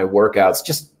of my workouts,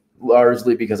 just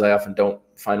largely because I often don't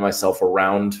find myself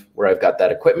around where I've got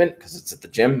that equipment, because it's at the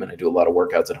gym and I do a lot of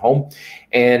workouts at home.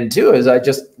 And 2 is I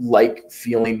just like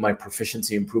feeling my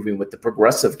proficiency improving with the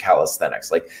progressive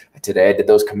calisthenics. Like today I did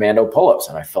those commando pull-ups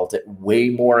and I felt it way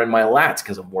more in my lats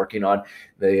because I'm working on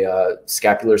the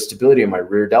scapular stability in my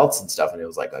rear delts and stuff. And it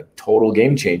was like a total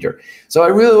game changer. So I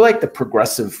really like the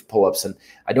progressive pull-ups, and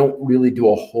I don't really do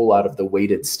a whole lot of the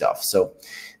weighted stuff. So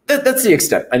that's the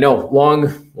extent. I know,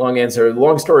 long answer.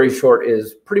 Long story short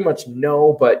is pretty much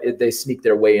no, but they sneak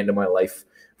their way into my life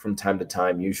from time to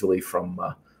time, usually from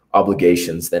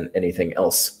obligations than anything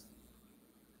else.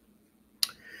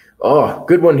 Oh,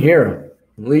 good one here.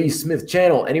 Lee Smith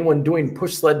channel. Anyone doing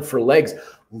push sled for legs?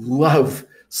 Love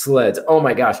sleds. Oh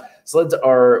my gosh. Sleds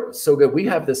are so good. We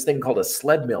have this thing called a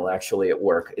sled mill actually at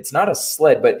work. It's not a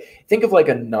sled, but think of like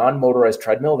a non-motorized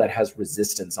treadmill that has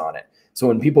resistance on it. So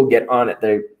when people get on it,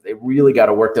 they really got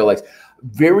to work their legs.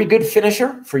 Very good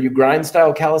finisher for you grind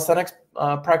style calisthenics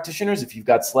practitioners. If you've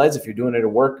got sleds, if you're doing it at a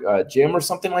work gym or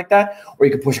something like that, or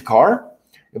you can push a car.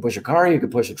 You can push a car, you can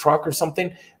push a truck or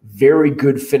something. Very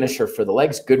good finisher for the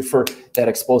legs, good for that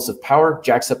explosive power,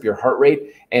 jacks up your heart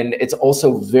rate. And it's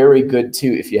also very good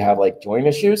too if you have like joint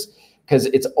issues, because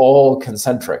it's all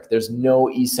concentric. There's no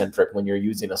eccentric when you're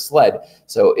using a sled.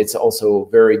 So it's also a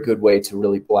very good way to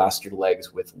really blast your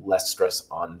legs with less stress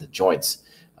on the joints.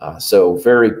 So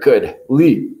very good.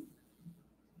 Lee.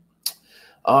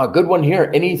 Good one here.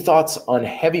 Any thoughts on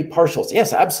heavy partials?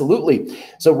 Yes, absolutely.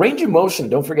 So range of motion,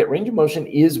 don't forget, range of motion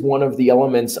is one of the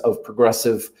elements of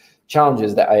progressive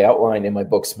challenges that I outline in my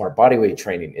book, Smart Bodyweight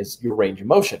Training, is your range of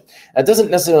motion. That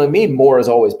doesn't necessarily mean more is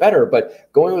always better,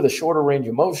 but going with a shorter range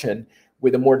of motion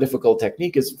with a more difficult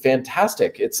technique is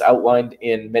fantastic. It's outlined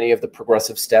in many of the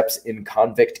progressive steps in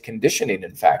convict conditioning,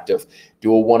 in fact, of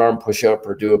do a one-arm push-up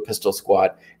or do a pistol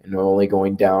squat, and only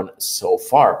going down so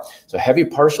far. So heavy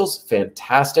partials,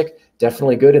 fantastic,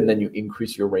 definitely good. And then you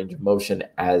increase your range of motion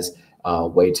as a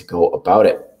way to go about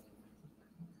it.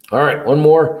 All right, one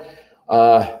more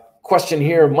question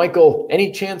here. Michael,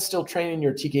 any chance still training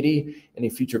your TKD? Any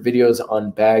future videos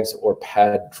on bags or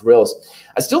pad drills?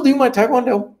 I still do my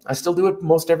Taekwondo. I still do it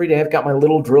most every day. I've got my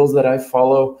little drills that I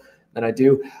follow and I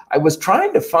do. I was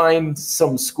trying to find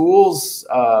some schools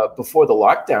before the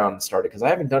lockdown started, because I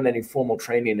haven't done any formal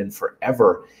training in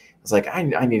forever. I was like, I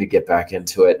need to get back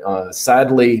into it.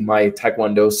 Sadly, my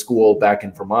Taekwondo school back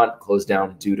in Vermont closed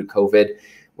down due to COVID,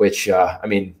 which, I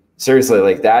mean, seriously,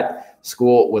 like that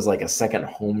school was like a second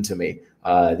home to me.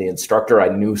 The instructor I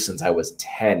knew since I was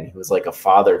 10. He was like a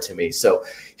father to me. So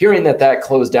hearing that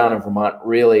closed down in Vermont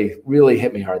really, really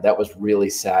hit me hard. That was really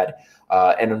sad.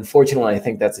 And unfortunately, I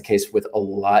think that's the case with a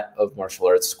lot of martial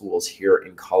arts schools here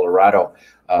in Colorado.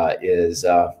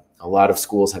 A lot of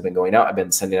schools have been going out. I've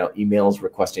been sending out emails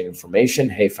requesting information.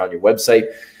 Hey, found your website.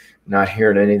 Not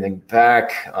hearing anything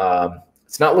back.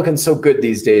 It's not looking so good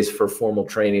these days for formal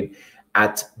training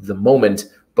at the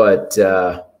moment. But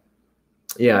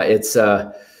yeah, it's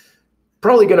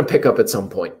probably going to pick up at some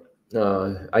point.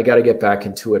 I got to get back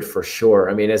into it for sure.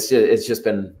 I mean, it's just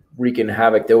been wreaking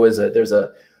havoc. There's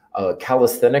a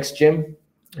calisthenics gym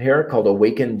here called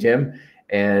Awaken Gym,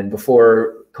 and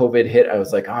before COVID hit, I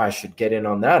was like, I should get in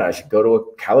on that. I should go to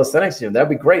a calisthenics gym. That'd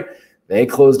be great. They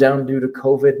closed down due to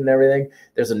COVID and everything.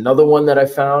 There's another one that I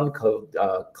found called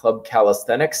Club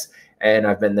Calisthenics, and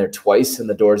I've been there twice, and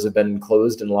the doors have been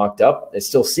closed and locked up. They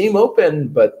still seem open,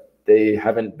 but they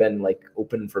haven't been like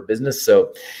open for business.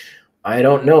 So I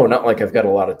don't know. Not like I've got a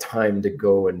lot of time to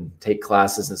go and take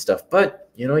classes and stuff, but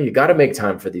you know, you got to make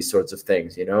time for these sorts of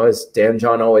things. You know, as Dan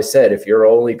John always said, if you're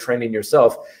only training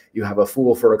yourself, you have a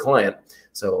fool for a client.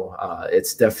 So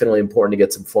it's definitely important to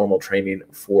get some formal training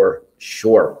for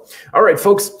sure. All right,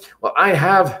 folks. Well, I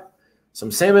have some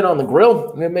salmon on the grill.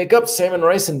 I'm going to make up salmon,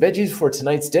 rice, and veggies for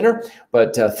tonight's dinner.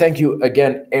 But thank you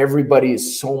again, everybody,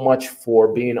 so much for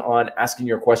being on, asking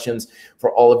your questions,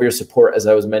 for all of your support. As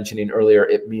I was mentioning earlier,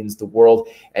 it means the world.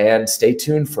 And stay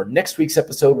tuned for next week's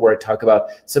episode where I talk about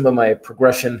some of my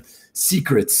progression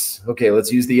secrets. Okay,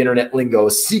 let's use the internet lingo.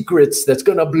 Secrets that's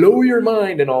going to blow your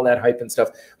mind and all that hype and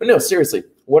stuff. But no, seriously,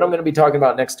 what I'm going to be talking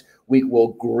about next week will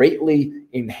greatly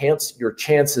enhance your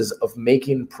chances of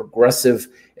making progressive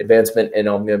advancement. And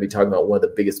I'm going to be talking about one of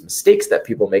the biggest mistakes that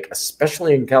people make,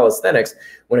 especially in calisthenics,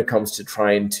 when it comes to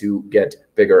trying to get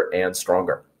bigger and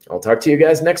stronger. I'll talk to you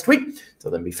guys next week.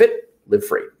 Till then, be fit, live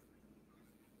free.